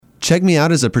Check Me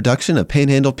Out is a production of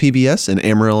Panhandle PBS and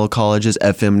Amarillo College's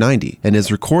FM 90 and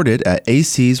is recorded at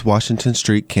AC's Washington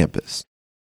Street campus.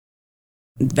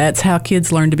 That's how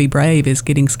kids learn to be brave, is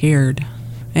getting scared.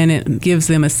 And it gives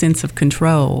them a sense of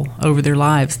control over their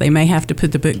lives. They may have to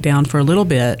put the book down for a little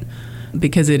bit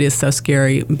because it is so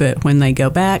scary, but when they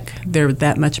go back, they're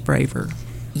that much braver.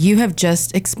 You have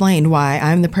just explained why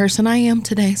I'm the person I am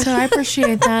today, so I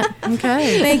appreciate that.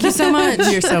 Okay. Thank you so much.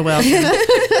 You're so welcome.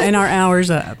 And our hour's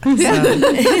up. So.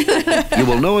 You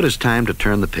will know it is time to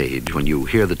turn the page when you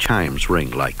hear the chimes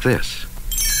ring like this.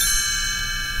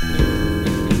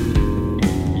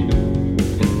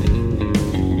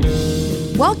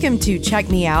 Welcome to Check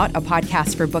Me Out, a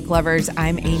podcast for book lovers.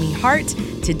 I'm Amy Hart.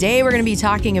 Today we're going to be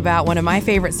talking about one of my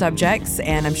favorite subjects,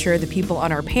 and I'm sure the people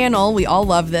on our panel, we all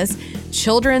love this,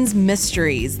 children's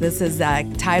mysteries. This is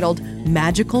titled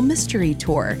Magical Mystery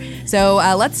Tour. So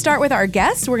let's start with our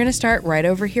guest. We're going to start right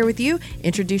over here with you.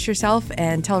 Introduce yourself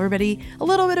and tell everybody a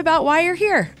little bit about why you're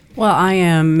here. Well, I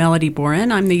am Melody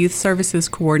Boren. I'm the Youth Services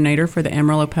Coordinator for the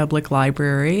Amarillo Public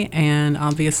Library, and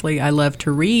obviously I love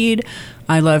to read.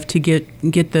 I love to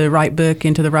get the right book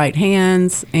into the right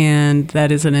hands, and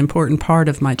that is an important part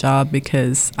of my job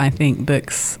because I think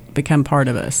books become part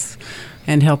of us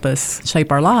and help us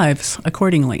shape our lives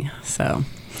accordingly. So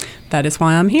that is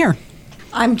why I'm here.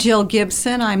 I'm Jill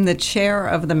Gibson. I'm the chair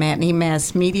of the Matinee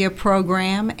Mass Media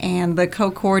Program and the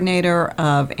co-coordinator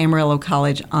of Amarillo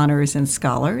College Honors and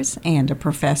Scholars and a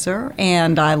professor,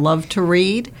 and I love to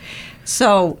read.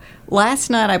 So last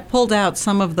night I pulled out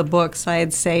some of the books I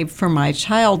had saved from my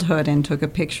childhood and took a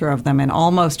picture of them, and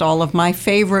almost all of my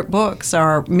favorite books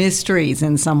are mysteries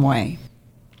in some way.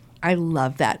 I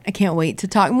love that. I can't wait to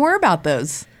talk more about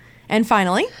those. And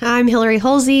finally, I'm Hillary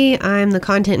Halsey. I'm the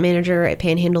content manager at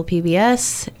Panhandle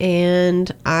PBS, and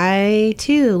I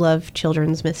too love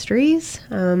children's mysteries.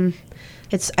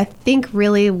 It's, I think,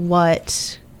 really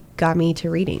what got me to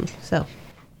reading. So,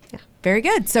 yeah. Very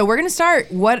good. So we're going to start.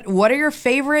 What are your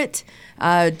favorite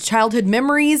childhood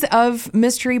memories of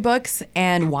mystery books,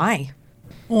 and why?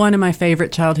 One of my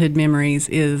favorite childhood memories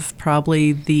is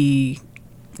probably the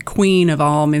queen of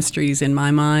all mysteries in my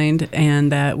mind,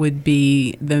 and that would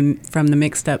be from the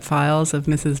Mixed Up Files of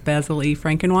Mrs. Basil E.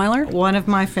 Frankenweiler. One of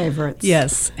my favorites.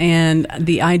 Yes, and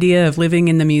the idea of living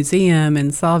in the museum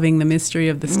and solving the mystery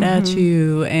of the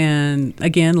statue, and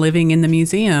again, living in the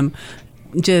museum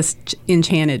just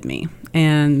enchanted me,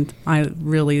 and I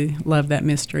really love that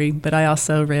mystery. But I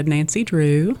also read Nancy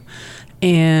Drew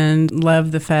and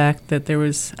loved the fact that there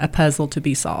was a puzzle to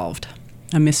be solved,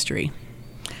 a mystery.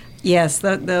 Yes,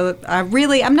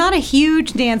 I'm not a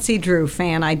huge Nancy Drew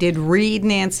fan. I did read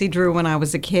Nancy Drew when I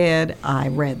was a kid. I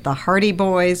read the Hardy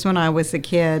Boys when I was a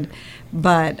kid,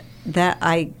 but that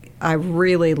I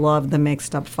really loved the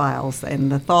Mixed Up Files,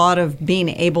 and the thought of being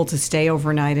able to stay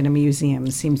overnight in a museum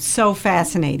seems so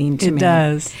fascinating to me. It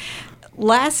does.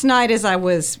 Last night, as I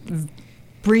was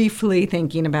briefly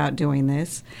thinking about doing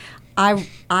this,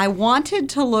 I wanted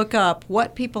to look up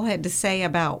what people had to say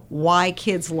about why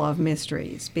kids love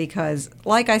mysteries because,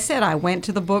 like I said, I went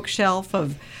to the bookshelf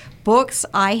of books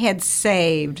I had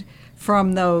saved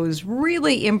from those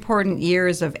really important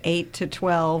years of 8 to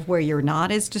 12 where you're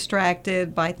not as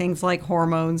distracted by things like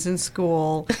hormones in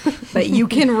school, but you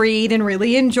can read and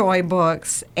really enjoy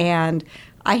books. And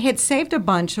I had saved a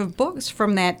bunch of books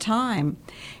from that time,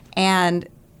 and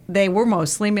they were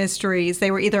mostly mysteries.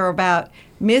 They were either about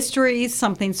mysteries,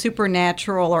 something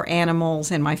supernatural, or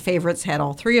animals, and my favorites had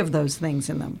all three of those things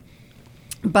in them.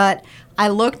 But I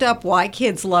looked up why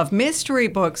kids love mystery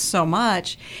books so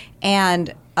much,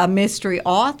 and a mystery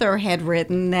author had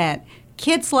written that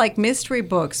kids like mystery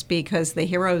books because the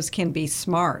heroes can be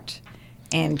smart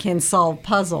and can solve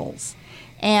puzzles.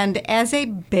 And as a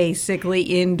basically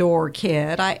indoor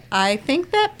kid, I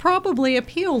think that probably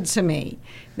appealed to me,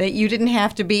 that you didn't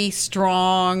have to be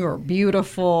strong or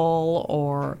beautiful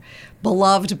or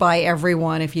beloved by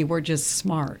everyone if you were just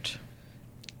smart.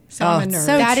 So I'm a nerd.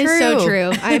 So that true. is so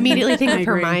true. I immediately think of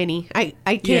agree. Hermione.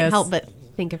 I can't help but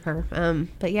think of her.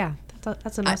 But yeah,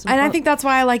 that's an awesome And I quote. think that's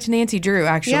why I liked Nancy Drew,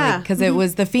 actually, Yeah. because it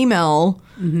was the female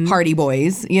Hardy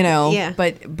Boys, Yeah.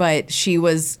 but she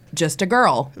was just a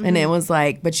girl, and it was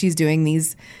like, but she's doing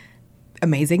these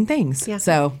amazing things. Yeah.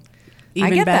 So I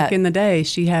Even get back that. in the day,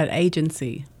 she had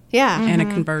agency Yeah. and a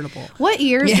convertible. What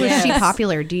years was she Yes.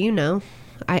 popular? Do you know?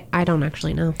 I don't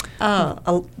actually know.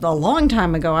 A long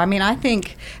time ago. I mean, I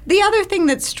think the other thing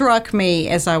that struck me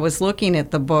as I was looking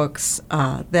at the books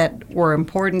that were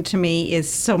important to me is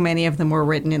so many of them were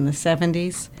written in the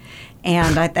 70s.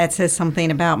 And that says something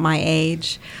about my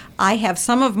age. I have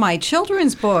some of my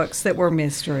children's books that were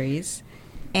mysteries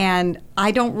And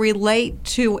I don't relate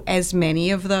to as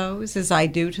many of those as I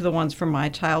do to the ones from my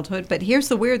childhood. But here's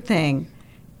the weird thing.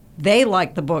 They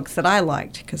liked the books that I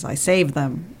liked because I saved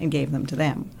them and gave them to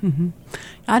them.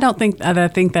 I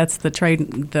think that's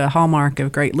the hallmark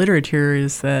of great literature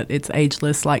is that it's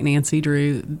ageless, like Nancy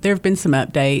Drew. There have been some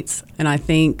updates, and I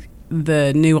think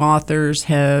the new authors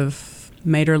have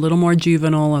made her a little more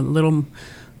juvenile, a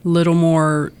little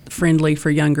more friendly for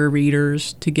younger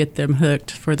readers to get them hooked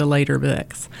for the later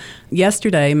books.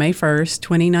 Yesterday, May 1st,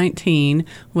 2019,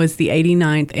 was the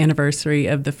 89th anniversary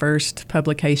of the first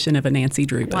publication of a Nancy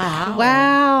Drew book.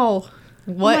 Wow.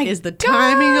 What is the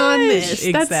timing on this?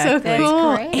 Exactly. That's so That's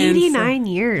cool. great. 89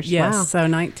 years. Yes, Wow. so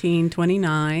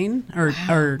 1929 or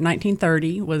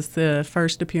 1930 was the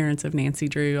first appearance of Nancy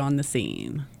Drew on the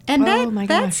scene. And my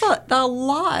that's a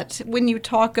lot when you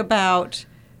talk about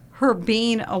her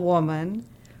being a woman,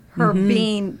 her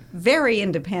being very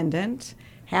independent,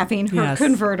 having her Yes.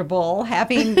 convertible,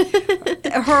 having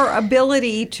her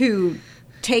ability to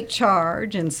take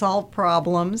charge and solve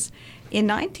problems in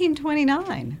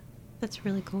 1929. That's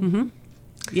really cool.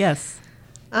 Yes.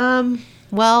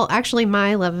 Well, actually,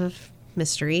 my love of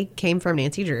mystery came from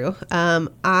Nancy Drew.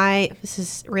 This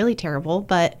is really terrible,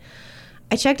 but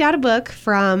I checked out a book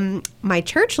from my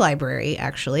church library,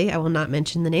 actually. I will not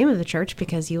mention the name of the church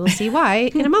because you will see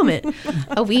why in a moment.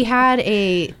 We had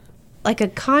a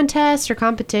contest or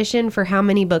competition for how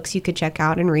many books you could check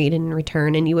out and read and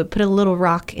return, and you would put a little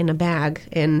rock in a bag,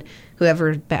 and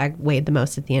whoever bag weighed the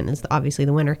most at the end is obviously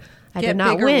the winner. I Get did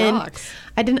not bigger win. rocks.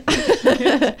 I didn't.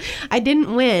 I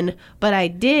didn't win, but I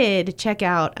did check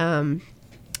out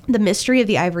The Mystery of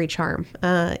the Ivory Charm.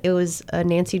 It was a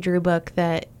Nancy Drew book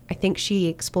that I think she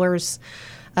explores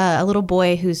a little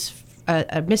boy who's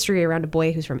a mystery around a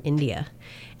boy who's from India.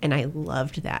 And I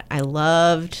loved that.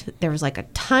 There was like a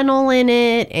tunnel in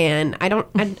it and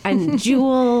and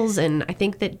jewels. And I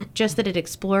think that it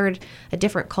explored a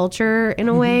different culture in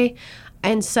a way.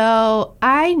 And so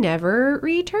I never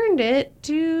returned it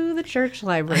to the church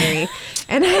library.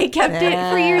 And I kept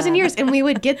it for years and years. And we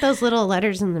would get those little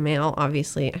letters in the mail,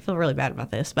 obviously. I feel really bad about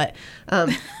this, but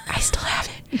I still have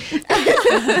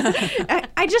it.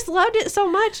 I just loved it so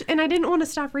much, and I didn't want to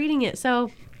stop reading it.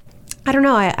 So I don't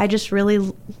know. I just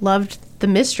really loved the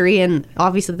mystery and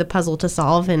obviously the puzzle to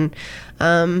solve. And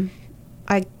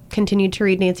I continued to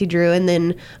read Nancy Drew, and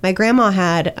then my grandma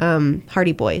had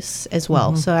Hardy Boys as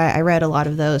well, so I read a lot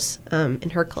of those in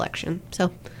her collection.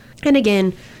 So, and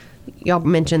again, y'all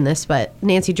mentioned this, but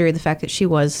Nancy Drew, the fact that she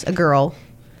was a girl,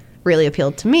 really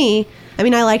appealed to me. I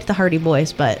mean, I liked the Hardy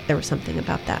Boys, but there was something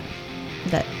about that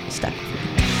stuck with me.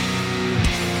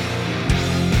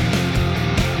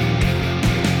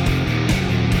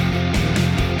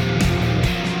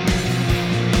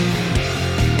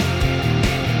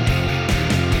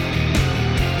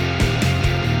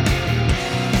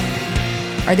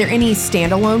 Are there any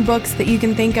standalone books that you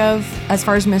can think of as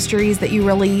far as mysteries that you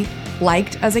really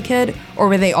liked as a kid, or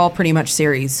were they all pretty much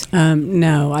series?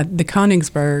 No, the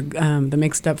Konigsberg, the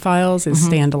Mixed Up Files is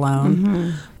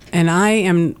standalone. And I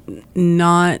am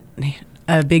not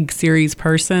a big series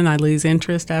person. I lose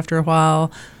interest after a while,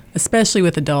 especially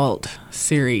with adult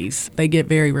series. They get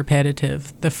very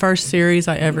repetitive. The first series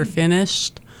I ever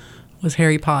finished was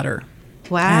Harry Potter.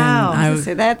 Wow. And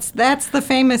So that's the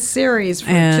famous series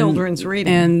for children's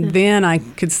reading. And then I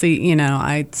could see,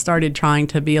 I started trying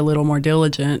to be a little more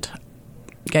diligent.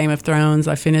 Game of Thrones,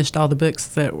 I finished all the books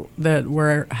that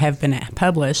have been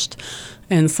published.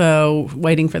 And so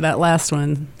waiting for that last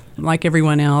one, like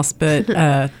everyone else.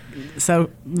 But so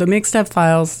the Mixed Up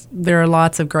Files, there are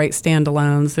lots of great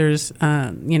standalones. There's,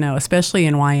 especially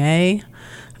in YA,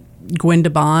 Gwenda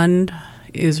Bond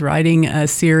is writing a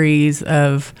series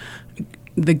of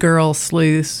the girl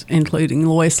sleuths, including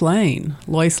Lois Lane.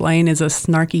 Lois Lane is a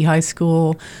snarky high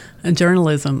school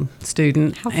journalism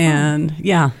student. How fun.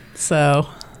 And so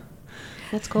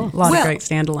That's cool. a lot Well, of great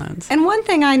standalones. And one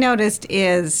thing I noticed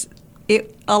is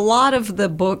a lot of the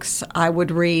books I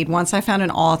would read, once I found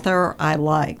an author I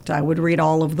liked, I would read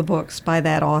all of the books by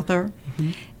that author.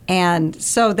 And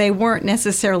so they weren't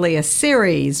necessarily a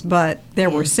series, but there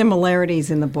were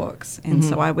similarities in the books. And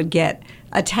so I would get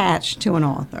attached to an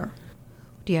author.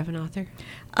 Do you have an author?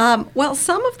 Well,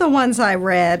 some of the ones I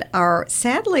read are,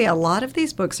 sadly, a lot of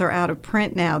these books are out of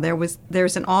print now.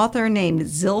 There's an author named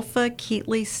Zilpha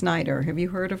Keatley Snyder. Have you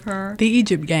heard of her? The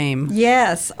Egypt Game.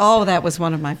 Yes. Oh, that was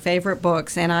one of my favorite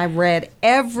books, and I read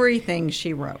everything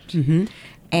she wrote.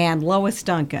 And Lois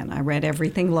Duncan. I read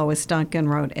everything Lois Duncan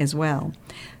wrote as well.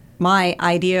 My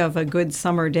idea of a good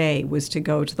summer day was to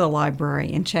go to the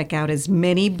library and check out as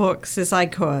many books as I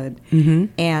could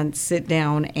and sit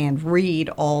down and read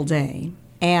all day.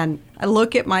 And I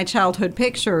look at my childhood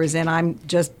pictures, and I'm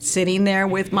just sitting there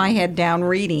with my head down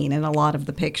reading in a lot of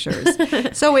the pictures.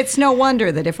 So it's no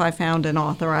wonder that if I found an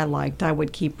author I liked, I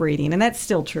would keep reading. And that's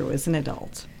still true as an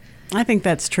adult. I think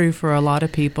that's true for a lot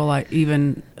of people,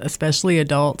 even especially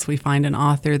adults. We find an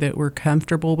author that we're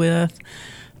comfortable with.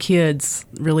 Kids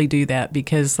really do that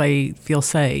because they feel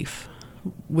safe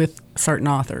with certain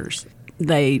authors.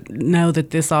 They know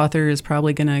that this author is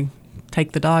probably going to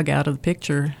take the dog out of the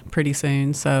picture pretty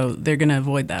soon, so they're going to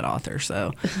avoid that author.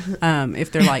 So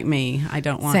if they're like me, I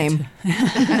don't want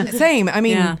to. Same. I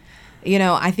mean,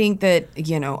 yeah. I think that,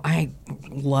 I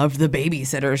loved the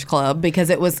Babysitters Club because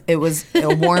it was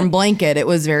a warm blanket. It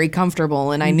was very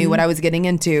comfortable, and I knew what I was getting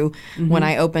into when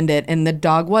I opened it, and the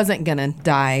dog wasn't going to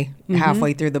die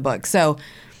halfway through the book. So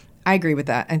I agree with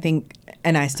that. I think,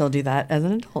 and I still do that as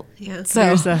an adult. Yeah. So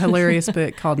there's a hilarious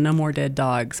book called No More Dead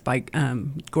Dogs by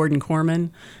Gordon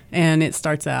Corman, and it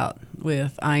starts out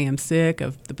with "I am sick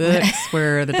of the books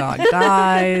where the dog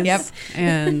dies." Yep.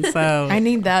 And so I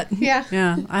need that. Yeah.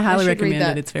 yeah, I highly should read recommend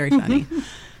that. it. It's very funny.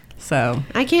 So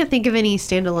I can't think of any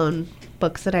standalone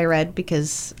books that I read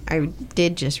because I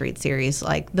did just read series.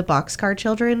 Like The Boxcar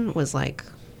Children was like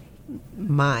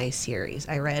my series.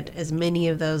 I read as many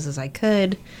of those as I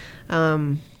could.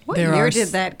 What There year are did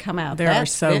s- that come out? there are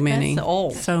so many. That's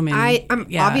old. So many.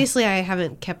 Yeah. Obviously I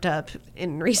haven't kept up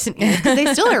in recent years because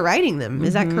they still are writing them.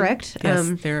 Is that correct? Yes,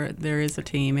 there is a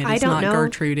team. It I is don't not know.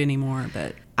 Gertrude anymore,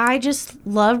 but I just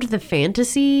loved the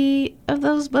fantasy of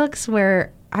those books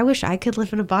where I wish I could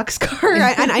live in a boxcar.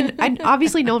 I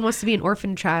obviously no one wants to be an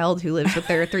orphan child who lives with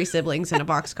their 3 siblings in a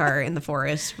boxcar in the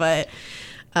forest, but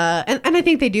and I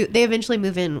think they do. They eventually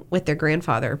move in with their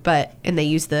grandfather, and they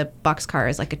use the boxcar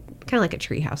as like a kind of like a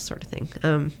treehouse sort of thing,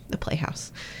 a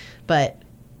playhouse. But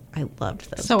I loved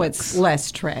those. So books. it's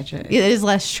less tragic. It is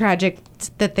less tragic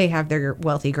that they have their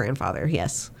wealthy grandfather.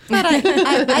 Yes, But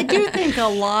I do think a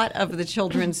lot of the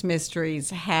children's mysteries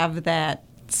have that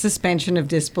suspension of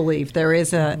disbelief. There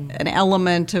is an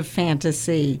element of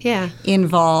fantasy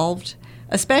involved,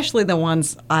 especially the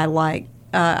ones I like.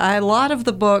 A lot of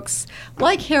the books,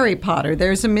 like Harry Potter,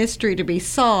 there's a mystery to be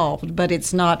solved, but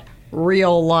it's not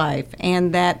real life.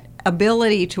 And that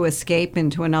ability to escape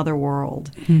into another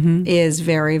world is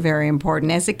very, very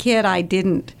important. As a kid, I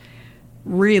didn't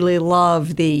really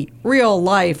love the real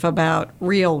life about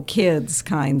real kids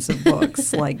kinds of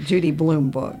books, like Judy Blume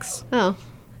books. Oh,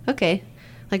 okay.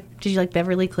 Like, did you like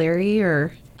Beverly Cleary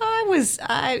or?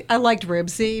 I liked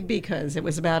Ribsy because it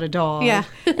was about a dog. Yeah.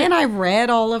 And I read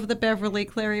all of the Beverly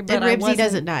Cleary, but And I Ribsy wasn't.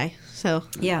 doesn't die, so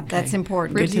Yeah, that's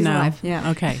important. good to Ribsy's know. alive.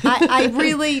 Yeah. Okay. I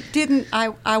really didn't.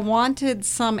 I wanted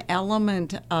some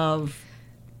element of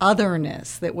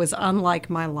otherness that was unlike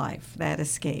my life, that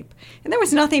escape. And there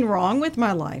was nothing wrong with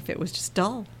my life. It was just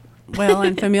dull. Well,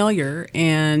 and familiar,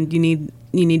 and you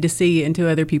need to see into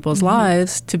other people's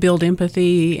lives to build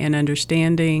empathy and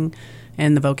understanding,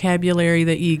 and the vocabulary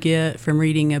that you get from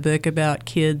reading a book about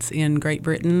kids in Great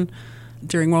Britain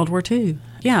during World War II.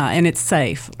 Yeah, and it's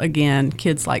safe. Again,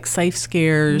 kids like safe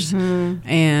scares,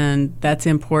 and that's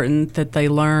important that they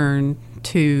learn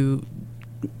to.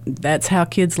 That's how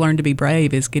kids learn to be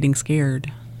brave, is getting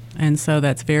scared, and so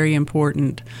that's very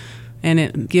important. And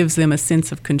it gives them a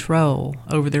sense of control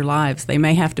over their lives. They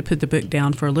may have to put the book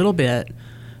down for a little bit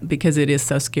because it is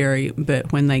so scary,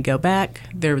 but when they go back,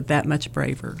 they're that much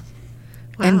braver.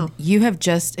 wow. And you have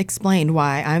just explained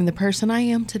why I'm the person I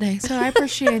am today, so I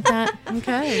appreciate that.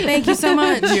 Okay. Thank you so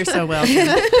much. You're so welcome.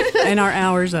 And our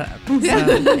hour's up. So.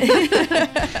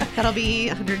 That'll be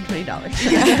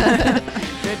 $120.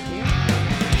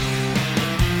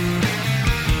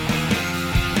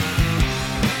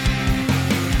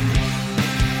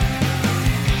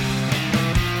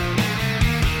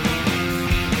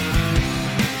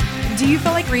 Do you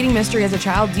feel like reading mystery as a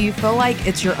child? Do you feel like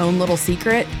it's your own little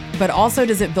secret? But also,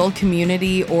 does it build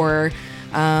community, or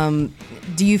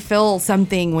do you feel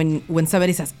something when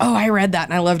somebody says, "Oh, I read that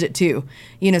and I loved it too"?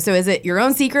 So is it your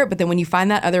own secret? But then when you find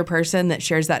that other person that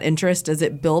shares that interest, does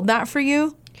it build that for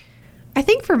you? I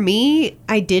think for me,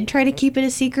 I did try to keep it a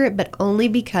secret, but only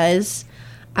because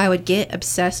I would get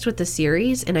obsessed with the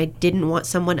series and I didn't want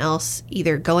someone else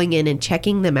either going in and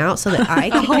checking them out so that I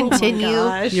could continue.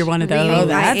 gosh. You're one of reading. those. Oh,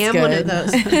 that's I am one of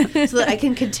good. those. So that I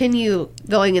can continue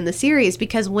going in the series,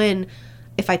 because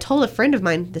if I told a friend of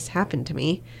mine this happened to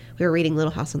me, we were reading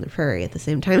Little House on the Prairie at the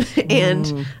same time,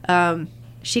 and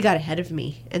she got ahead of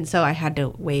me, and so I had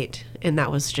to wait, and that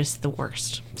was just the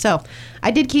worst. So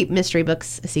I did keep mystery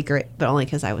books a secret, but only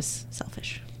because I was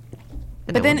selfish. And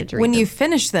But I then wanted to read when them. you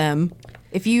finish them,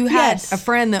 If you had Yes. a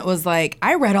friend that was like,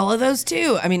 I read all of those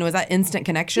too. I mean, was that instant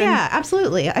connection? Yeah,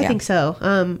 absolutely. I think so.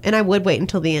 And I would wait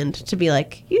until the end to be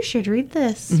like, you should read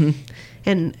this.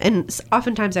 And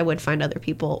oftentimes I would find other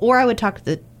people, or I would talk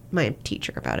to my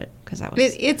teacher about it because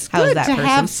It's I was good that to person.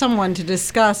 have someone to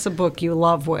discuss a book you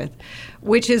love with,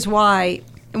 which is why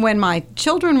when my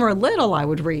children were little, I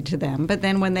would read to them. But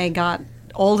then when they got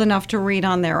old enough to read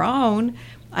on their own,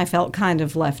 I felt kind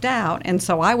of left out. And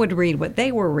so I would read what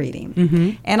they were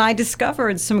reading. And I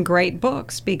discovered some great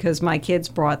books because my kids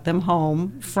brought them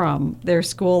home from their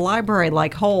school library,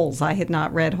 like Holes. I had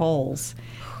not read Holes.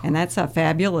 And that's a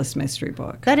fabulous mystery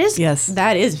book. That is, Yes.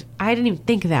 that is, I didn't even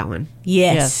think of that one.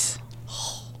 Yes.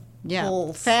 Yeah,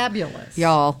 Holes. fabulous.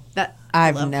 Y'all, That I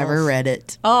I've love never Holes. read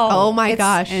it. Oh my it's-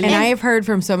 gosh. And I have heard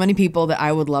from so many people that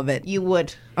I would love it. You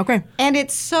would. Okay. And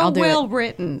it's so I'll do well it.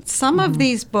 written. Some of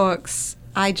these books,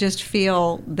 I just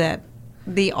feel that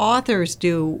the authors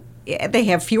they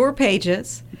have fewer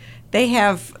pages. They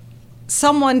have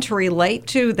someone to relate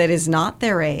to that is not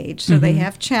their age, so they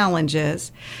have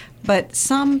challenges. But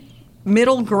some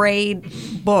middle grade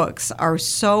books are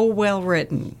so well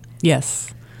written.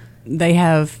 Yes. They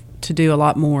have to do a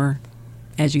lot more,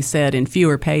 as you said, in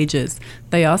fewer pages.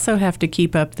 They also have to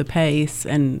keep up the pace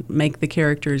and make the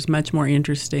characters much more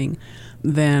interesting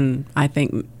than I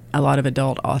think a lot of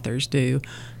adult authors do.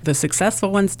 The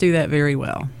successful ones do that very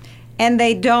well. And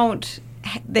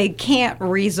they can't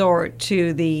resort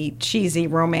to the cheesy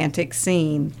romantic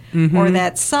scene or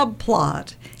that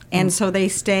subplot. And so they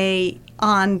stay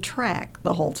on track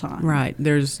the whole time. Right.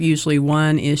 There's usually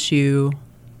one issue.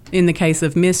 In the case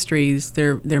of mysteries,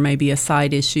 there may be a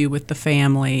side issue with the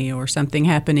family or something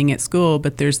happening at school,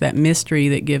 but there's that mystery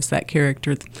that gives that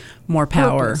character more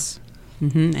power. Purpose.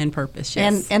 And purpose,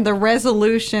 yes. And the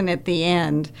resolution at the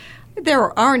end,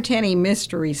 there aren't any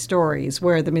mystery stories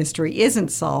where the mystery isn't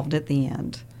solved at the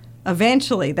end.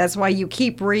 Eventually, that's why you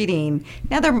keep reading.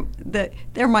 Now,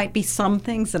 there might be some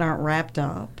things that aren't wrapped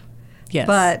up, yes.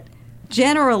 but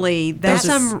generally, There's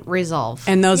that's some resolve.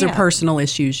 And those are Yeah. personal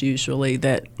issues usually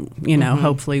that,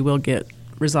 hopefully will get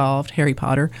resolved. Harry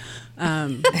Potter.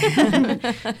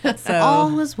 So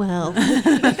All is well.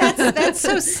 that's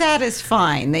so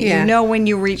satisfying that Yeah. you know when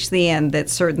you reach the end that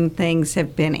certain things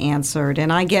have been answered.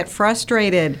 And I get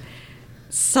frustrated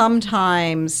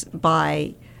sometimes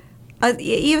by,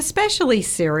 especially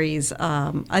series,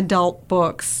 adult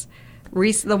books.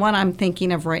 The one I'm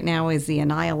thinking of right now is the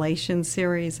Annihilation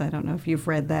series. I don't know if you've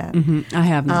read that. I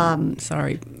have not.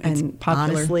 Sorry. It's And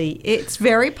popular. honestly, it's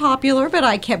very popular, but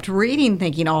I kept reading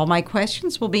thinking all my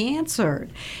questions will be answered.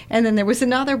 And then there was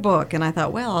another book, and I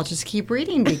thought, well, I'll just keep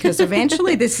reading because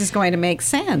eventually this is going to make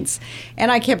sense.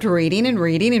 And I kept reading and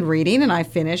reading and reading, and I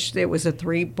finished. It was a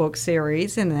 3-book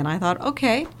series, and then I thought,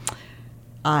 okay,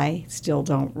 I still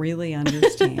don't really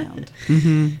understand.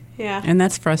 Yeah. And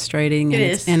that's frustrating. It and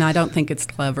is. And I don't think it's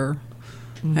clever.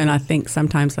 And I think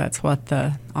sometimes that's what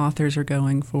the authors are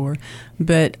going for.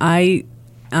 But I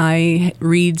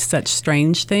read such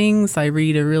strange things. I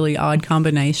read a really odd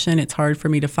combination. It's hard for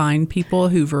me to find people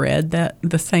who've read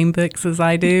the same books as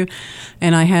I do.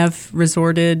 And I have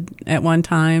resorted at one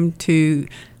time to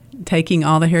taking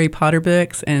all the Harry Potter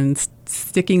books and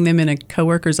sticking them in a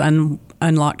coworker's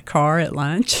unlocked car at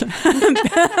lunch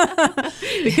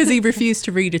because he refused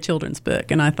to read a children's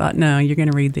book. And I thought, no, you're going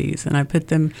to read these. And I put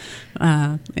them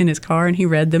in his car, and he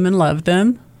read them and loved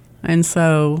them. And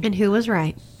so And who was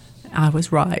right? I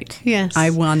was right. Yes.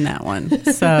 I won that one.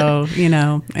 So,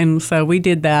 and so we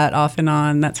did that off and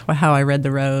on. That's how I read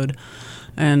The Road.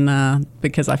 And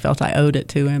because I felt I owed it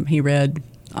to him, he read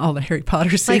all the Harry Potter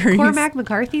Like series. Cormac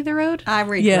McCarthy, The Road? I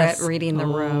regret Yes. reading The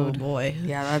Road. boy.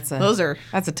 Yeah, that's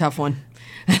a tough one.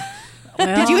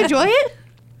 Did you enjoy it?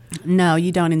 No,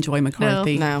 you don't enjoy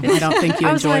McCarthy. No. I don't think you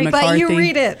I was enjoy like, McCarthy. But you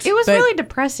read it. It was But- really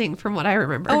depressing from what I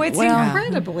remember. Oh, it's Well,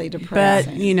 incredibly But,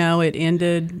 depressing. it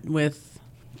ended with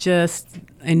just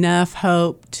enough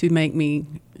hope to make me,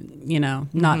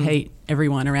 not hate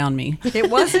everyone around me. It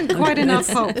wasn't quite enough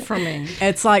hope for me.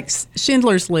 It's like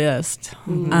Schindler's List.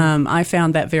 I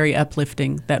found that very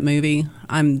uplifting, that movie.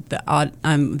 I'm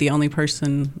the only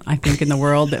person, I think, in the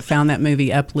world that found that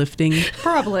movie uplifting.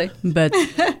 Probably. But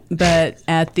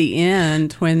at the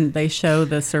end, when they show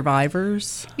the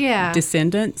survivors, Yeah.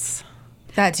 descendants,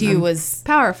 That to you was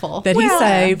Powerful. that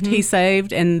he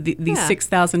saved, and these Yeah.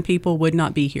 6,000 people would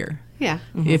not be here Yeah.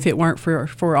 if it weren't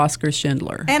for Oscar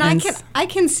Schindler. And I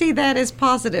can see that as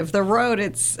positive. The Road,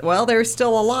 they're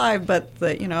still alive, but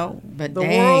the But the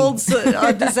dang. world's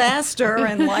a disaster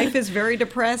and life is very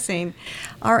depressing.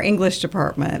 Our English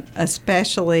department,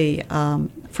 especially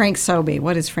Frank Sobey.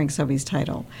 What is Frank Sobey's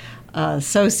title?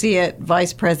 associate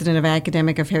vice president of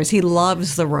academic affairs. He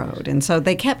loves the road. And so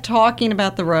they kept talking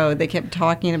about the road. They kept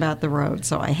talking about the road.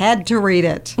 So I had to read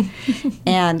it.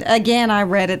 And again, I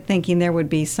read it thinking there would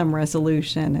be some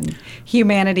resolution and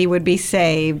humanity would be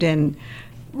saved. And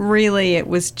really, it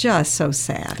was just so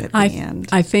sad at the end.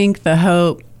 I think the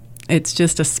hope, it's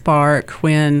just a spark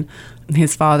when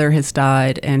his father has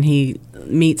died and he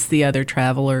meets the other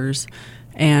travelers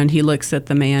and he looks at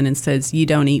the man and says, "You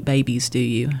don't eat babies, do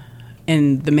you?"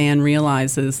 And the man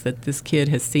realizes that this kid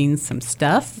has seen some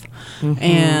stuff,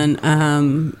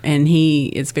 and he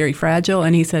is very fragile.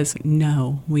 And he says,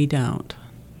 "No, we don't."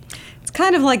 It's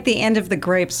kind of like the end of The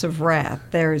Grapes of Wrath.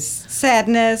 There's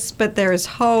sadness, but there's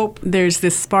hope. There's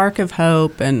this spark of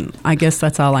hope, and I guess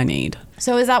that's all I need.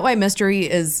 So is that why mystery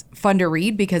is fun to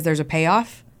read, because there's a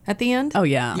payoff at the end? Oh,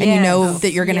 yeah. And you know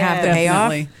that you're going to have the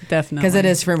payoff? Definitely. Because it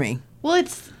is for me. Well,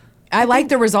 I like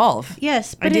the resolve.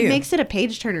 yes, but it makes it a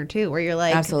page turner too, where you're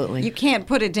like, Absolutely. You can't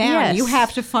put it down. Yes. You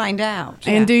have to find out.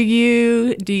 And do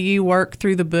you work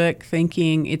through the book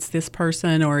thinking it's this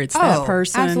person or it's that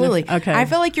person? Absolutely. Okay. I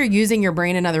feel like you're using your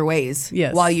brain in other ways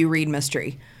Yes. while you read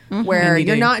mystery, where And you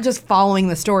you're do. not just following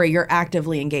the story, you're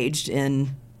actively engaged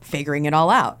in figuring it all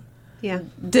out. yeah.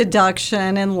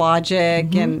 Deduction and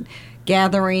logic and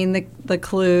gathering the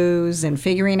clues and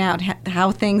figuring out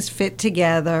how things fit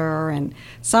together, and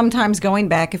sometimes going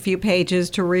back a few pages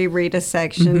to reread a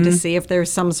section to see if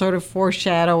there's some sort of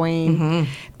foreshadowing.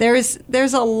 There's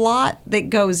a lot that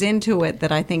goes into it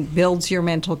that I think builds your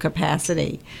mental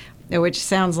capacity, which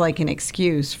sounds like an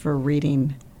excuse for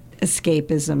reading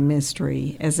escapism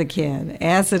mystery as a kid,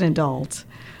 as an adult.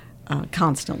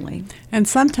 Constantly. And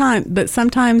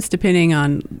sometimes, depending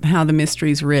on how the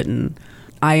mystery's written,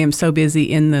 I am so busy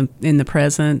in the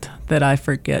present that I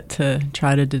forget to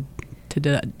try to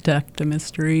deduct the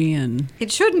mystery. And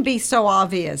It shouldn't be so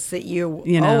obvious that you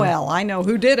know. oh, well, I know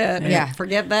who did it. Yeah.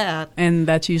 Forget that. and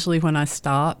that's usually when I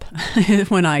stop,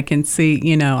 when I can see,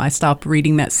 I stop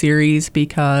reading that series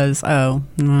because, oh,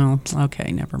 well,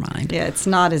 okay, never mind. Yeah, it's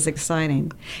not as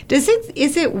exciting. Is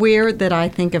it weird that I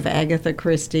think of Agatha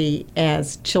Christie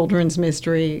as children's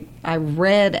mystery? I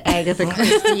read Agatha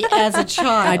Christie as a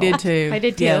child. I did too. I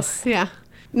did too. Yes. Yeah.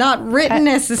 Not written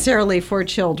necessarily for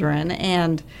children,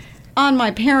 and on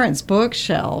my parents'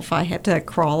 bookshelf, I had to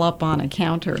crawl up on a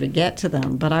counter to get to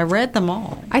them, but I read them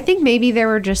all. I think maybe there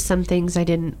were just some things I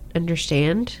didn't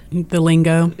understand. The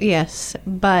lingo. Yes,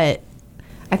 but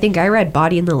I think I read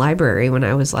Body in the Library when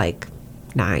I was like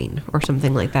 9 or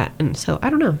something like that, and so I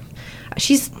don't know.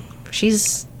 She's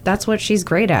that's what she's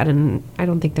great at, and I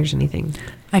don't think there's anything.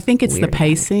 I think it's Weird the about it.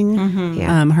 pacing.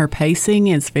 Yeah. Her pacing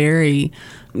is very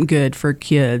good for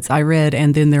kids. I read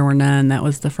And Then There Were None. That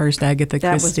was the first Agatha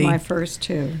That was Christie. my first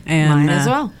two. And, Mine as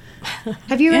well.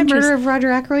 Have you read Interest- Murder of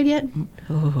Roger Ackroyd yet?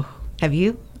 Have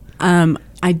you?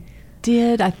 I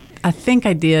did. I think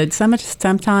I did.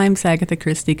 Sometimes Agatha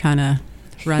Christie kind of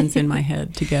runs in my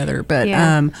head together. But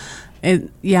Yeah.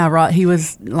 he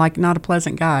was like not a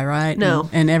pleasant guy, right? No.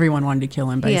 And everyone wanted to kill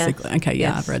him, Yeah. basically. Okay, yeah,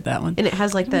 Yes. I've read that one. And it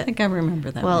has like I that. think I remember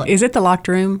that. Well, one. Is it The Locked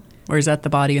Room or is that The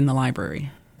Body in the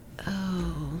Library?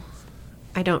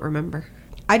 I don't remember.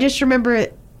 I just remember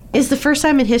it is the first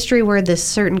time in history where this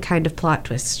certain kind of plot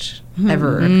twist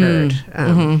ever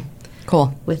occurred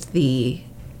Cool. with the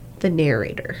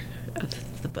narrator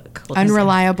of the book. We'll just say.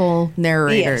 Unreliable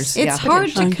narrators. Yes. It's Yeah. hard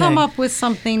to Okay. come up with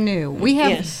something new. We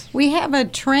have a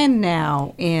trend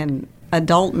now in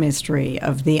adult mystery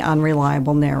of the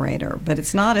unreliable narrator, but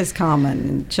it's not as common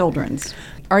in children's.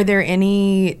 Are there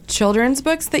any children's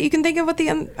books that you can think of with the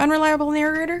unreliable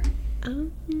narrator?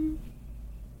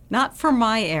 Not for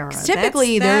my era.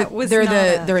 Typically, they're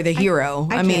the hero.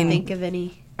 I I can't mean, think of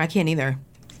any. I can't either.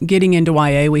 Getting into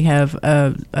YA, we have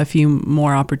a few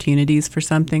more opportunities for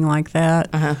something like that.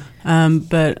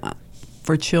 But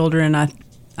for children, I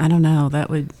don't know. That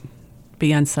would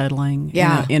be unsettling.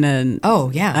 Yeah. In an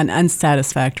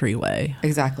unsatisfactory way.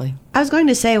 Exactly. I was going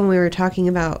to say when we were talking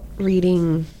about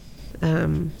reading,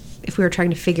 if we were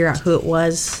trying to figure out who it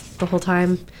was the whole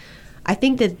time, I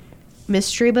think that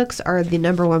mystery books are the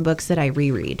number one books that I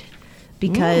reread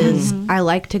because I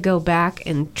like to go back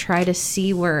and try to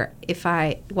see what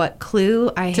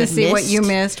clue I had to see what missed. you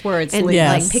missed, where it's And leading.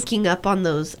 Yes. like picking up on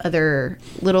those other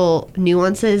little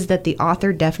nuances that the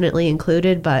author definitely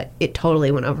included, but it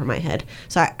totally went over my head.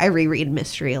 So I reread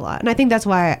mystery a lot. And I think that's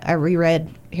why I reread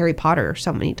Harry Potter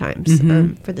so many times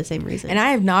for the same reason. And I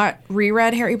have not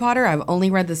reread Harry Potter. I've only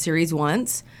read the series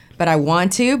once, but I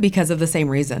want to because of the same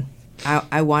reason.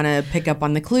 I want to pick up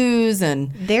on the clues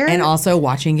and also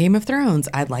watching Game of Thrones.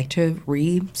 I'd like to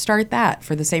restart that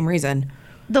for the same reason.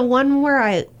 The one where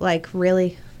I like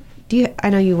really I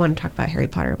know you want to talk about Harry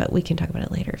Potter, but we can talk about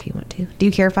it later if you want to. Do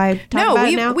you care if I talk about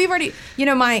it now? We've already,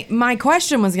 my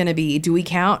question was going to be, do we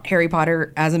count Harry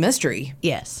Potter as a mystery?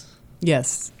 Yes.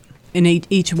 Yes. And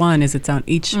each one is its own,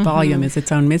 each volume is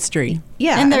its own mystery.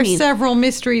 Yeah. And there's several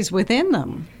mysteries within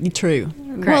them. True.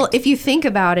 Well, if you think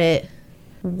about it,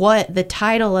 what the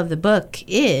title of the book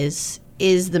is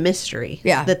the mystery.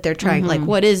 Yeah. That they're trying, like,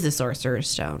 what is the Sorcerer's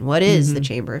Stone? What is the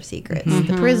Chamber of Secrets?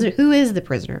 The prisoner, who is the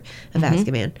prisoner of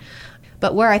Azkaban?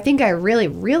 But where I think I really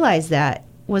realized that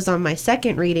was on my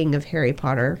second reading of Harry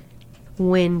Potter,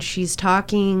 when she's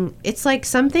talking, it's like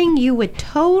something you would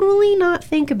totally not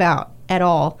think about at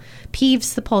all.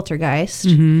 Peeves the poltergeist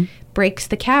breaks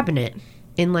the cabinet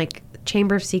in, like,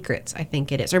 Chamber of Secrets, I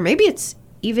think it is. Or maybe it's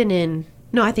even in,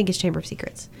 no, I think it's Chamber of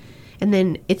Secrets. And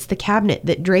then it's the cabinet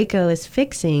that Draco is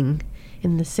fixing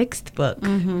in the 6th book,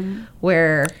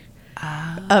 where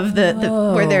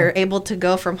where they're able to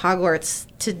go from Hogwarts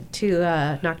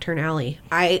to Nocturne Alley.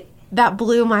 That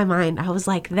blew my mind. I was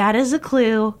like, that is a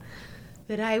clue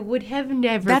that I would have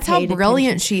never. That's how paid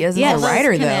brilliant attention. she is Yes. as a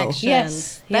writer, though. Connections.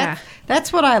 Yes. Yeah.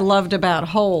 That's what I loved about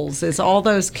Holes, is all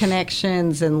those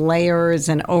connections and layers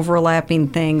and overlapping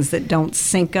things that don't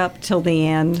sync up till the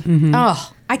end.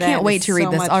 Oh, I That can't wait is to read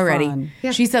so this much already. fun.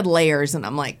 Yeah. She said layers, and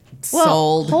I'm like, Well,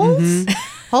 sold. Holes.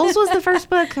 Holes was the first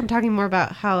book. I'm talking more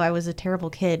about how I was a terrible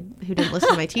kid who didn't listen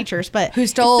to my teachers, but Who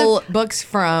stole books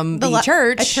from the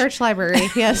church. a church library.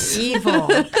 Yes. Evil.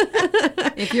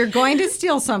 If you're going to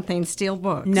steal something, steal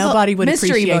books. Nobody would mystery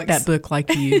appreciate books. that book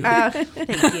like you.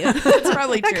 Thank you. That's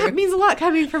probably true. That means a lot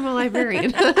coming from a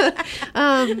librarian.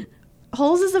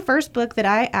 Holes is the first book that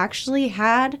I actually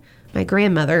had my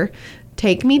grandmother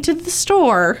take me to the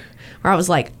store, where I was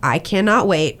like, I cannot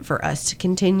wait for us to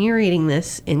continue reading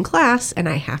this in class, and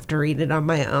I have to read it on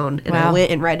my own. And I Wow.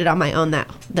 went and read it on my own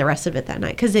the rest of it that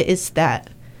night, because it is that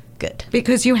good.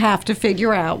 Because you have to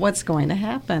figure out what's going to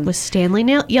happen. With Stanley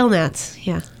Yelnats,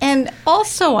 yeah. And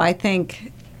also, I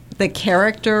think the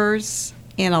characters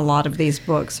in a lot of these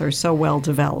books are so well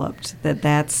developed that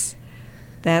that's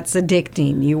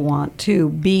addicting. You want to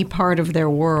be part of their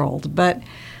world. But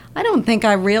I don't think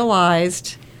I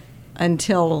realized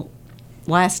until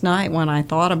last night when I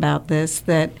thought about this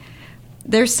that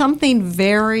there's something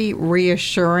very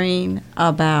reassuring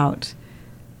about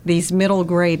these middle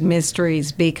grade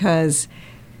mysteries, because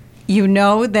you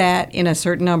know that in a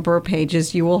certain number of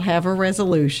pages you will have a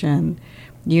resolution.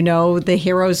 You know the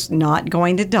hero's not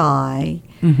going to die.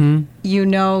 You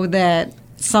know that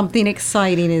something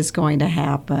exciting is going to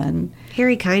happen.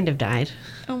 Harry kind of died.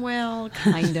 Well,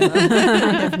 kind of,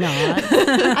 kind of not.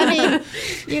 I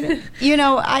mean,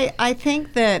 I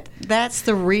think that's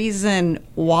the reason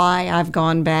why I've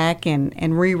gone back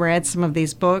and reread some of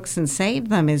these books and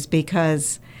saved them, is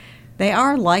because they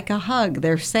are like a hug.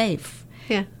 They're safe.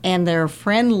 Yeah. And they're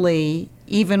friendly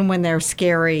even when they're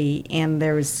scary and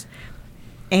there's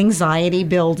anxiety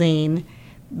building,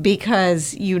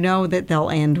 because you know that they'll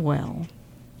end well.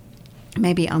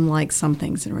 Maybe unlike some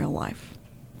things in real life.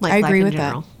 Like I life agree in with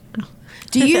general. that.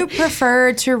 Do you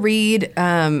prefer to read,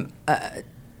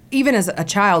 even as a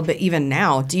child, but even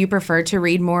now, do you prefer to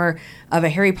read more of a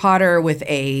Harry Potter with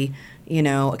a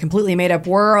completely made up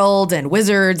world and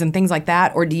wizards and things like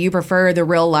that? Or do you prefer the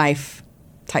real life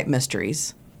type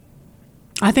mysteries?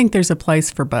 I think there's a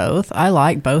place for both. I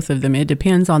like both of them. It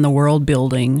depends on the world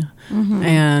building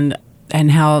and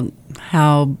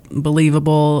how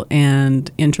believable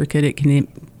and intricate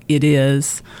it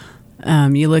is.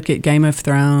 You look at Game of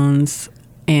Thrones,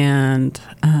 and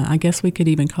I guess we could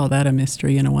even call that a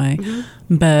mystery in a way.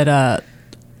 But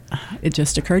it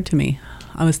just occurred to me.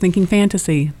 I was thinking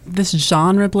fantasy. This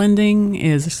genre blending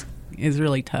is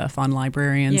really tough on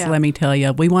librarians. Yeah. Let me tell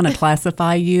you, we want to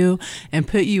classify you and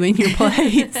put you in your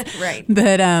place. Right.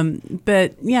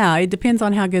 But yeah, it depends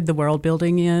on how good the world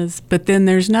building is. But then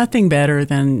there's nothing better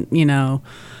than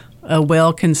a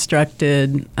well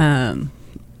constructed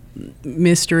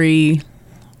mystery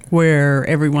where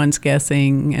everyone's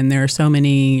guessing and there are so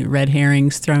many red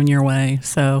herrings thrown your way.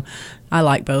 So I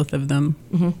like both of them.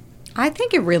 I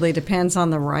think it really depends on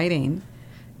the writing.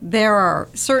 There are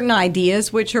certain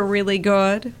ideas which are really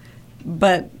good,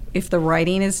 but if the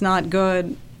writing is not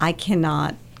good, I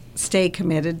cannot stay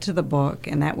committed to the book.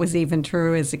 And that was even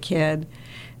true as a kid,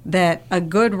 that a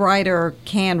good writer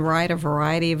can write a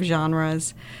variety of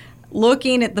genres.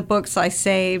 Looking at the books I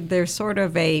saved, there's sort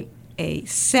of a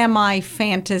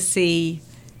semi-fantasy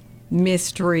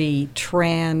mystery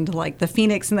trend, like The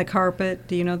Phoenix and the Carpet.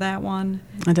 Do you know that one?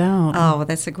 I don't. Oh,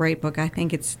 that's a great book. I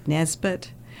think it's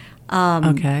Nesbit.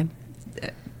 Okay.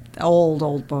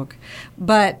 Old book.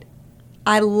 But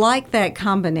I like that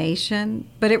combination,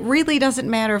 but it really doesn't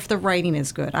matter if the writing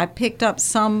is good. I picked up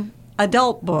some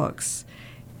adult books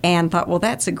and thought, well,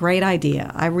 that's a great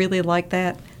idea. I really like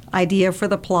that idea for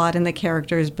the plot and the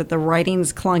characters, but the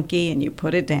writing's clunky and you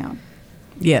put it down.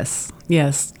 Yes.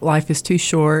 Life is too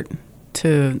short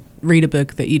to read a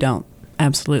book that you don't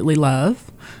absolutely love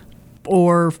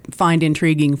or find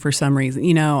intriguing for some reason.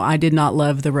 You know, I did not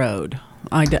love The Road.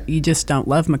 You just don't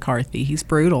love McCarthy. He's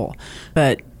brutal.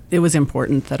 But it was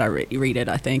important that I read it,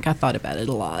 I think. I thought about it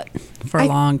a lot for a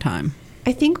long time.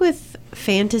 I think with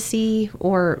fantasy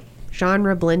or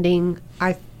genre blending,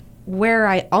 where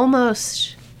I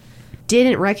almost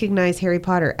didn't recognize Harry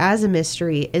Potter as a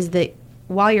mystery is that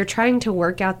while you're trying to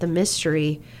work out the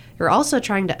mystery, you're also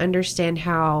trying to understand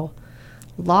how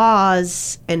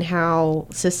laws and how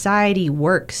society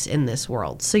works in this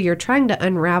world. So you're trying to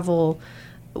unravel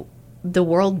the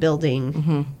world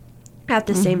building at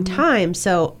the same time.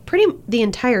 So the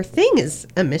entire thing is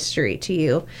a mystery to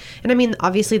you. And I mean,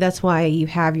 obviously that's why you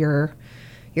have your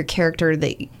character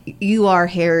that you are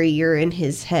Harry, you're in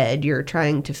his head, you're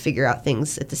trying to figure out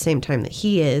things at the same time that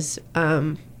he is,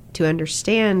 to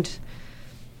understand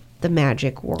the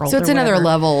magic world. So it's another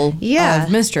level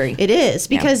of mystery. It is,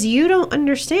 because you don't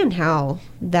understand how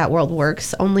that world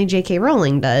works. Only J.K.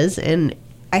 Rowling does, and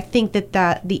I think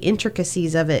that the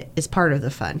intricacies of it is part of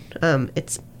the fun.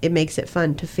 It makes it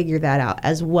fun to figure that out,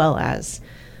 as well as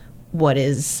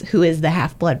who is the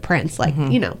Half-Blood Prince. Like,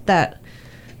 that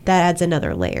adds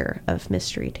another layer of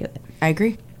mystery to it. I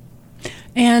agree.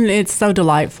 And it's so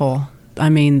delightful. I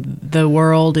mean, the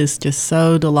world is just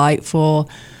so delightful,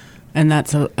 and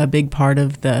that's a big part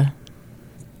of the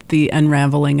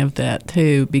unraveling of that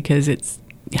too, because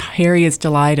Harry is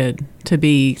delighted to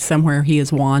be somewhere he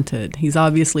is wanted. He's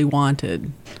obviously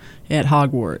wanted at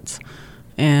Hogwarts,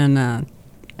 and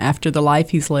after the life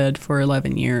he's led for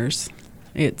 11 years,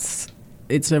 it's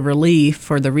a relief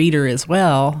for the reader as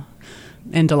well,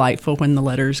 and delightful when the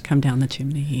letters come down the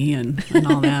chimney and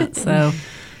all that. So,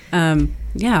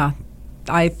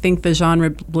 I think the genre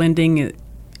blending,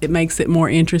 it makes it more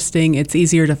interesting. It's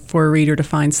easier for a reader to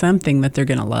find something that they're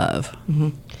going to love. Mm-hmm.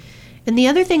 And the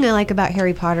other thing I like about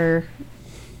Harry Potter,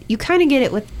 you kind of get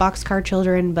it with Boxcar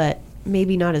Children, but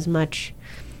maybe not as much,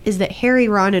 is that Harry,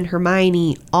 Ron, and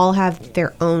Hermione all have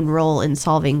their own role in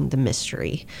solving the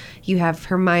mystery. You have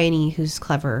Hermione, who's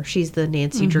clever. She's the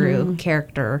Nancy Drew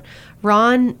character.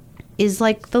 Ron is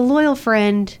like the loyal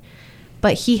friend,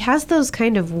 but he has those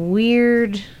kind of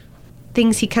weird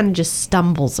things he kind of just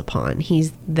stumbles upon.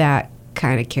 He's that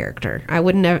kind of character. I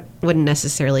wouldn't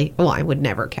necessarily, I would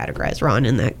never categorize Ron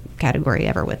in that category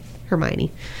ever with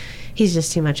Hermione. He's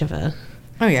just too much of a...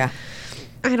 Oh, yeah.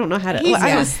 I don't know how to...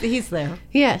 He's there.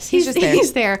 Yes, he's just there.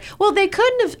 He's there. Well, they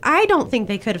couldn't have... I don't think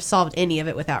they could have solved any of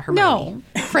it without Hermione.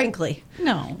 No. Frankly.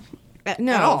 No.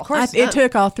 No, of course It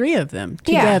took all three of them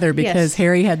together because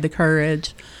Harry had the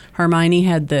courage, Hermione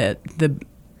had the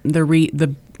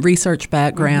research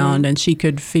background, and she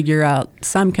could figure out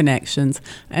some connections.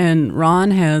 And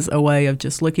Ron has a way of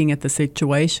just looking at the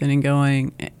situation and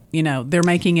going, they're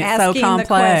making it so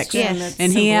complex.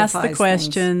 And he asks the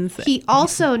questions. He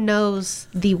also knows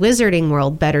the wizarding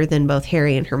world better than both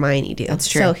Harry and Hermione do. That's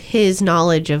true. So his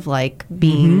knowledge of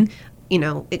being,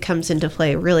 it comes into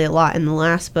play really a lot in the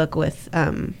last book with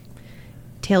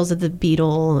Tales of the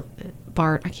Beetle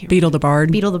Bard. I can't remember. Beetle the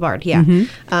Bard. Beetle the Bard, yeah.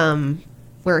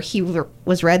 Where he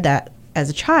was read that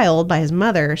as a child by his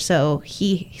mother, so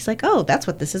he's like, oh, that's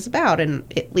what this is about, and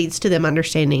it leads to them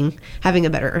having a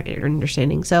better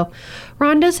understanding. So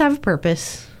Ron does have a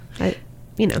purpose.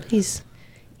 He's...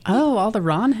 Oh, all the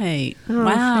Ron hate. Oh,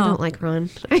 wow. I don't like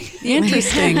Ron.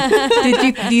 Interesting.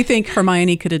 Do you think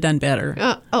Hermione could have done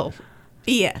better?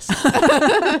 Yes.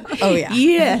 Oh, yeah.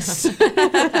 Yes. No,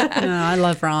 I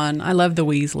love Ron. I love the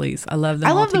Weasleys. I love them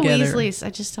all together. I love the Weasleys.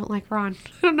 I just don't like Ron.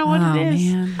 I don't know what it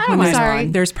is. Man. I'm sorry.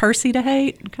 There's Percy to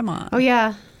hate? Come on. Oh,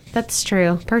 yeah. That's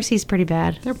true. Percy's pretty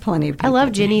bad. There are plenty of people. I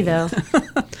love Ginny, though.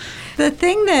 The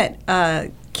thing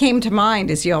that came to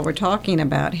mind as y'all were talking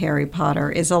about Harry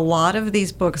Potter is a lot of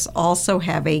these books also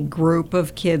have a group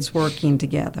of kids working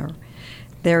together.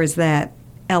 There is that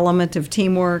element of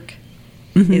teamwork.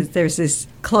 There's this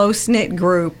close-knit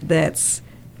group that's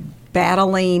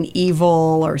battling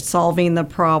evil or solving the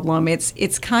problem.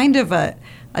 It's kind of a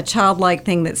childlike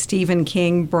thing that Stephen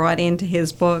King brought into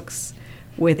his books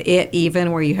with It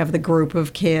Even, where you have the group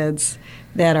of kids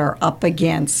that are up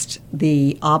against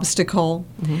the obstacle.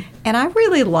 And I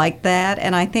really like that,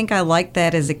 and I think I liked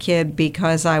that as a kid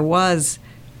because I was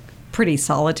pretty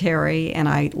solitary, and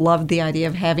I loved the idea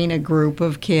of having a group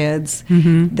of kids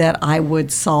that I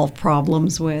would solve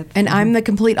problems with. And I'm the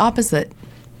complete opposite.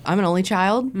 I'm an only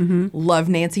child. Love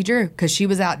Nancy Drew because she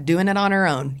was out doing it on her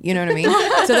own. You know what I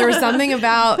mean? So there was something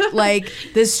about like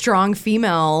this strong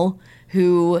female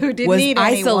who didn't was need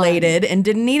anyone. isolated and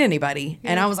didn't need anybody.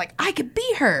 And I was like, I could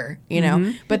be her, you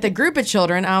know? But the group of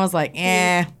children, I was like,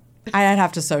 I'd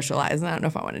have to socialize. And I don't know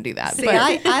if I want to do that. See, but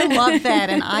I love that,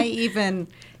 and I even,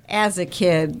 as a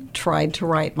kid, tried to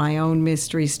write my own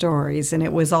mystery stories, and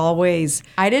it was always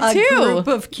I did a too. group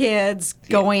of kids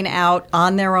going out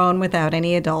on their own without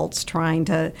any adults trying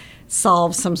to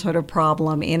solve some sort of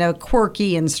problem in a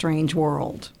quirky and strange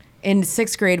world. in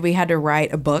 6th grade, we had to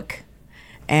write a book.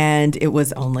 And it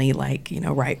was only like,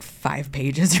 write 5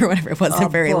 pages or whatever. It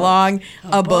wasn't very long.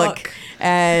 A book.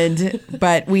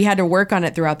 But we had to work on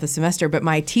it throughout the semester. But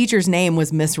my teacher's name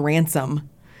was Miss Ransom.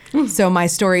 So my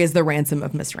story is The Ransom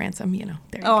of Miss Ransom, There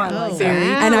you go. I like that.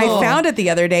 And I found it the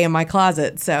other day in my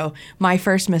closet. So my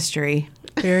first mystery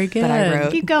Very good. that I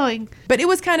wrote. Keep going. But it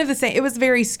was kind of the same. It was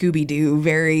very Scooby-Doo,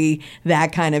 very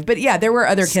that kind of. But yeah, there were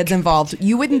other kids involved.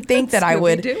 You wouldn't think that I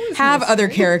would Scooby-Doo is have mystery. other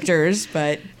characters,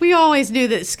 but We always knew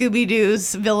that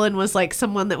Scooby-Doo's villain was like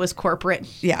someone that was corporate.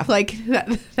 Yeah. Like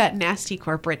that nasty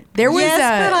corporate. there was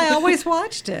Yes, but I always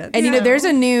watched it. and there's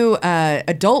a new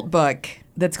adult book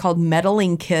that's called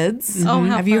Meddling Kids. Oh,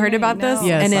 how have you heard funny. about this? No.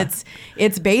 Yes. And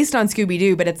it's based on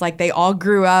Scooby-Doo, but it's like they all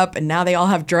grew up and now they all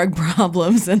have drug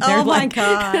problems and they're Oh, my like,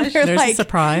 gosh. they're There's like, a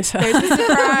surprise. There's a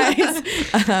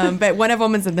surprise. But one of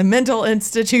them is in the mental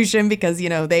institution because,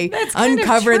 they That's kind of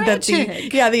uncovered that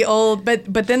tragic. the old,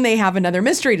 but then they have another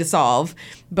mystery to solve.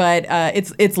 But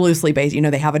it's loosely based.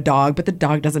 They have a dog, but the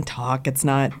dog doesn't talk. It's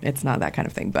not that kind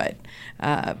of thing. But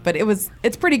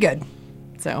it's pretty good.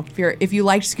 So if you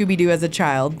liked Scooby-Doo as a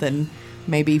child, then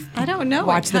maybe I don't know.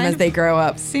 watch It them kind as of they grow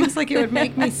up. Seems like it would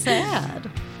make me sad.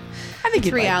 I think It's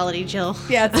you'd like- reality, Jill.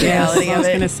 Yeah, it's the Yes, reality I of was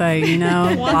it. going to say,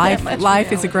 want that much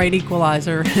life is a great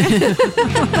equalizer.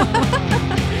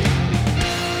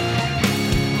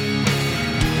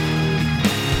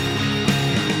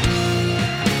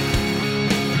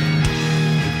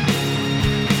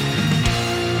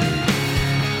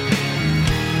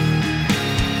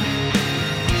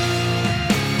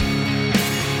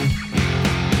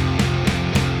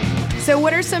 So,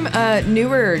 what are some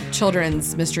newer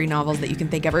children's mystery novels that you can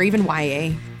think of, or even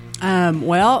YA?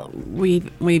 Well,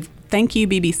 we've thank you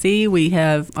BBC. We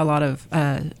have a lot of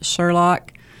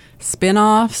Sherlock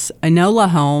spin-offs. Enola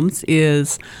Holmes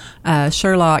is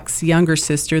Sherlock's younger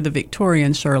sister, the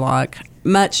Victorian Sherlock,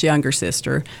 much younger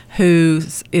sister,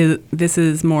 this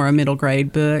is more a middle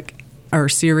grade book or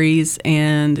series,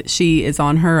 and she is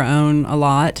on her own a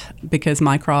lot because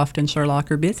Mycroft and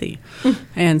Sherlock are busy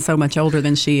and so much older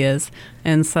than she is.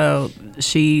 And so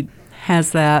she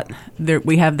has that.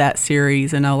 We have that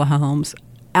series, Enola Holmes.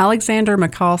 Alexander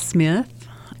McCall Smith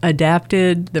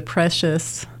adapted the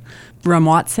precious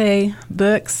Ramwatse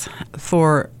books,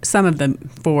 for some of them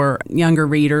for younger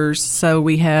readers. So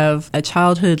we have a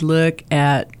childhood look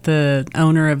at the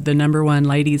owner of the #1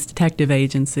 ladies detective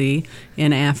agency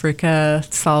in Africa,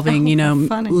 solving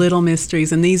funny. little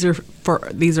mysteries, and these are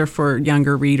for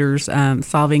younger readers,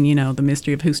 solving the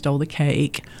mystery of who stole the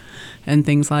cake and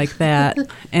things like that.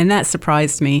 And that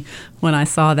surprised me when I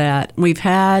saw that. We've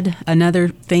had another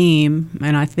theme,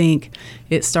 and I think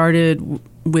it started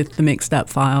with the Mixed Up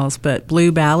Files, but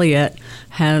Blue Balliet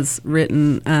has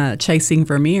written Chasing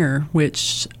Vermeer,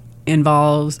 which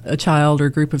involves a child or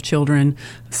group of children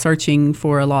searching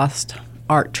for a lost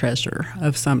art treasure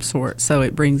of some sort. So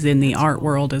it brings in the art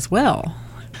world as well.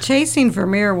 Chasing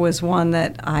Vermeer was one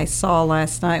that I saw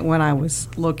last night when I was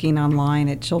looking online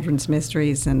at children's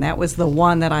mysteries, and that was the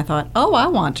one that I thought, oh, I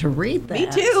want to read that. Me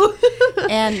too.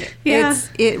 And Yeah.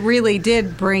 it really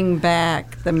did bring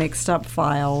back the Mixed Up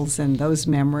Files and those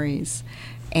memories.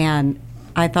 And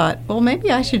I thought, well, maybe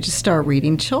I should just start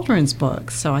reading children's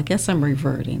books. So I guess I'm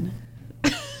reverting.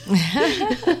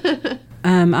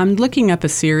 I'm looking up a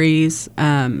series.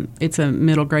 It's a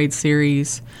middle grade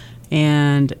series,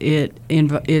 and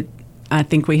I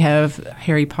think we have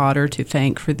Harry Potter to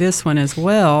thank for this one as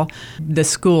well. The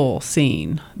school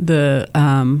scene.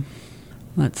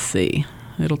 Let's see.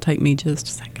 It'll take me just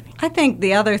a second. I think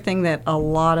the other thing that a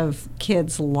lot of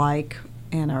kids like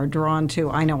and are drawn to,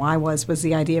 I know I was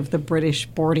the idea of the British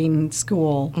boarding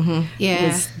school. Yeah.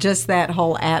 It's just that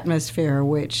whole atmosphere,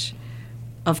 which,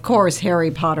 of course,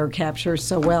 Harry Potter captures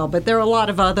so well. But there are a lot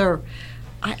of other.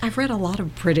 I've read a lot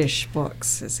of British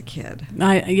books as a kid.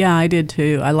 I did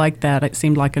too. I liked that. It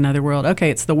seemed like another world.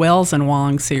 Okay, it's the Wells and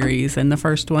Wong series, and the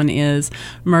first one is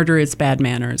Murder is Bad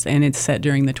Manners, and it's set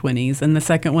during the 20s. And the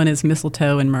second one is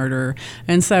Mistletoe and Murder.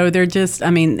 And so they're just,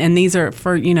 and these are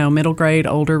for, middle grade,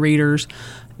 older readers.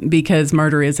 because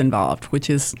murder is involved, which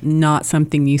is not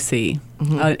something you see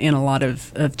in a lot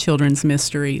of children's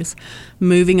mysteries.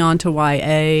 Moving on to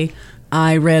YA,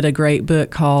 I read a great book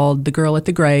called The Girl at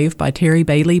the Grave by Terry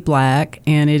Bailey Black,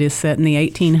 and it is set in the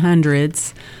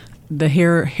 1800s. The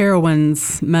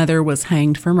heroine's mother was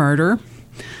hanged for murder,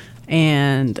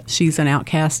 and she's an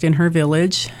outcast in her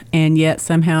village, and yet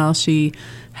somehow she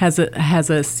has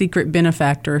a secret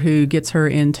benefactor who gets her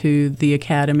into the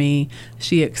academy.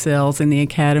 She excels in the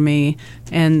academy,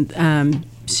 and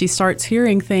she starts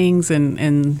hearing things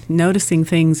and noticing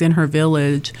things in her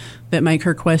village that make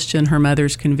her question her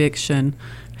mother's conviction.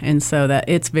 And so that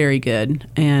it's very good,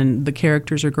 and the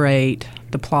characters are great.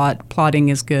 The plotting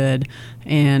is good,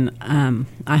 and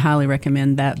I highly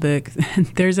recommend that book.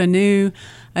 There's a new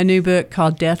book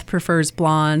called Death Prefers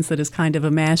Blondes that is kind of a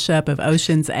mashup of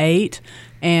Ocean's 8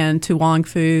 and To Wong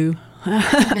Fu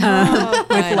with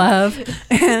love.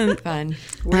 And Fun.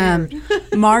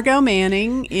 Margot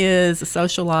Manning is a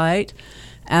socialite.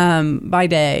 By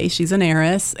day, she's an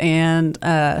heiress, and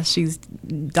she's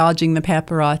dodging the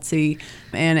paparazzi.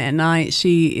 And at night,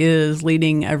 she is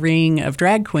leading a ring of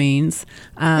drag queens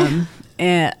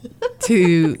and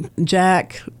to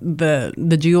jack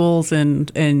the jewels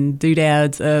and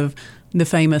doodads of the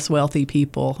famous wealthy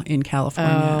people in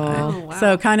California. Oh, wow.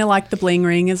 So kind of like the bling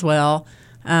ring as well.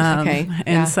 Okay, And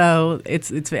yeah. so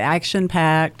it's action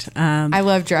packed. I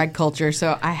love drag culture,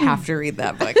 so I have to read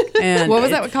that book. And What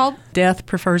was that called? Death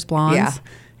Prefers Blondes.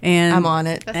 Yeah. And I'm on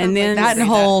it. And then That and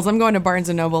Holes. I'm going to Barnes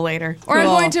 & Noble later. Or I'm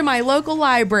Cool. going to my local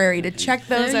library to check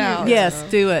those out. yes,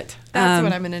 do it. That's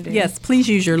what I'm gonna do. Yes, please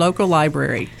use your local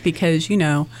library because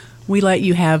we let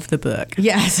you have the book,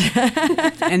 Yes.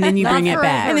 and then you bring it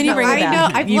back. And then you bring it I back.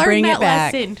 know. I've You learned bring that it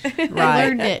back. lesson. Right. I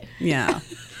learned it. Yeah.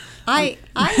 I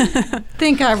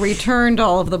think I returned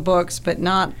all of the books, but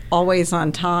not always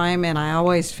on time, and I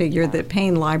always figured that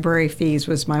paying library fees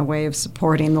was my way of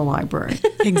supporting the library.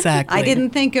 Exactly. I didn't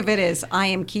think of it as I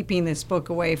am keeping this book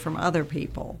away from other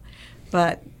people.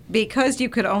 But because you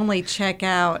could only check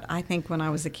out, I think when I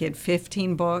was a kid,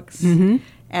 15 books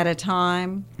at a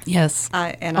time. Yes.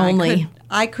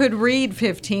 I could read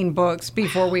 15 books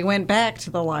before we went back to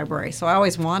the library. So I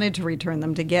always wanted to return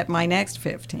them to get my next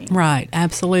 15. Right.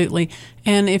 Absolutely.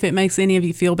 And if it makes any of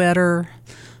you feel better,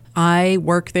 I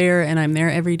work there and I'm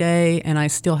there every day and I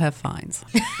still have fines.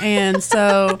 And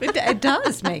so It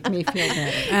does make me feel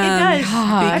better. It does.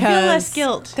 I feel less because-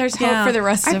 guilt. There's Yeah. hope for the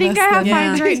rest I of think us. I have then. Yeah.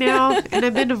 fines right now, and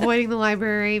I've been avoiding the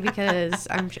library because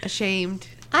I'm ashamed.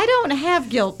 I don't have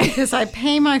guilt because I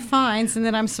pay my fines and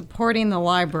then I'm supporting the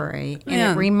library, and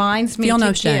Yeah. it reminds me Feel to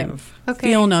no shame. give. Okay.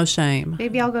 Feel no shame.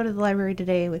 Maybe I'll go to the library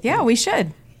today with Yeah, you. we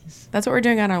should. That's what we're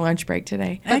doing on our lunch break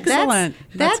today. But Excellent.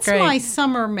 That's great. my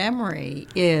summer memory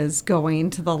is going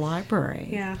to the library.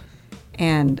 Yeah.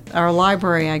 And our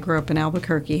library, I grew up in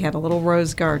Albuquerque, had a little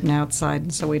rose garden outside,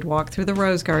 and so we'd walk through the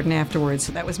rose garden afterwards.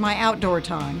 So that was my outdoor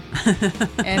time.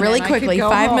 And Really then I could quickly, go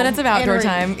 5 home minutes of outdoor and read.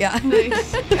 time. Yeah.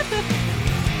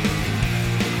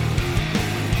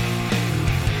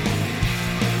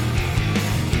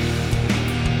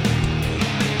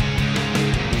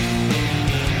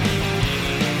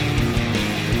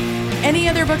 Any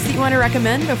other books that you want to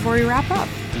recommend before we wrap up?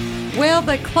 Well,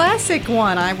 the classic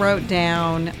one I wrote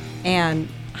down, and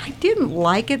I didn't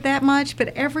like it that much, but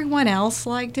everyone else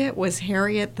liked it, was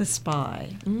Harriet the Spy.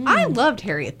 I loved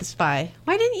Harriet the Spy.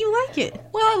 Why didn't you like it?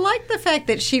 Well, I liked the fact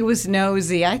that she was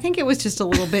nosy. I think it was just a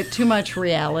little bit too much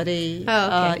reality.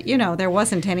 Oh, okay. There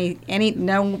wasn't any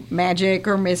no magic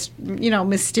or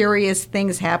mysterious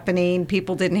things happening.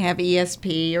 People didn't have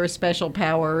ESP or special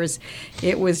powers.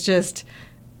 It was just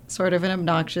sort of an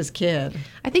obnoxious kid.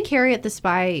 I think Harriet the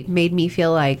Spy made me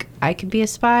feel like I could be a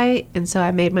spy, and so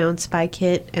I made my own spy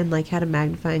kit and had a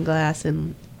magnifying glass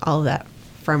and all of that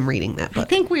from reading that I book.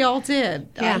 think we all did.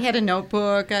 Yeah. I had a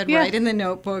notebook. I'd Yeah. write in the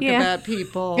notebook Yeah. about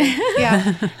people.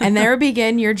 Yeah, And there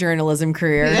began your journalism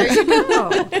career. There you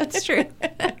go. that's true.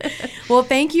 Well,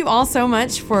 thank you all so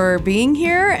much for being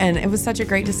here, and it was such a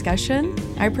great discussion.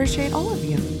 I appreciate all of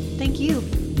you. Thank you.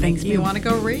 Thanks You want to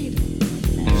go read?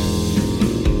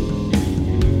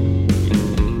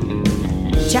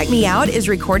 Check Me Out is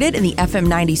recorded in the FM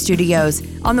 90 studios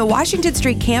on the Washington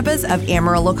Street campus of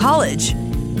Amarillo College.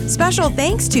 Special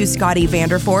thanks to Scotty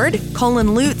Vanderford,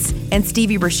 Colin Lutz, and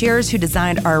Stevie Brashears, who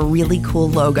designed our really cool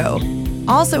logo.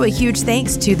 Also, a huge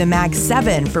thanks to the Mag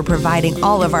 7 for providing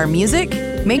all of our music.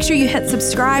 Make sure you hit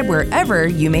subscribe wherever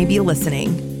you may be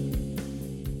listening.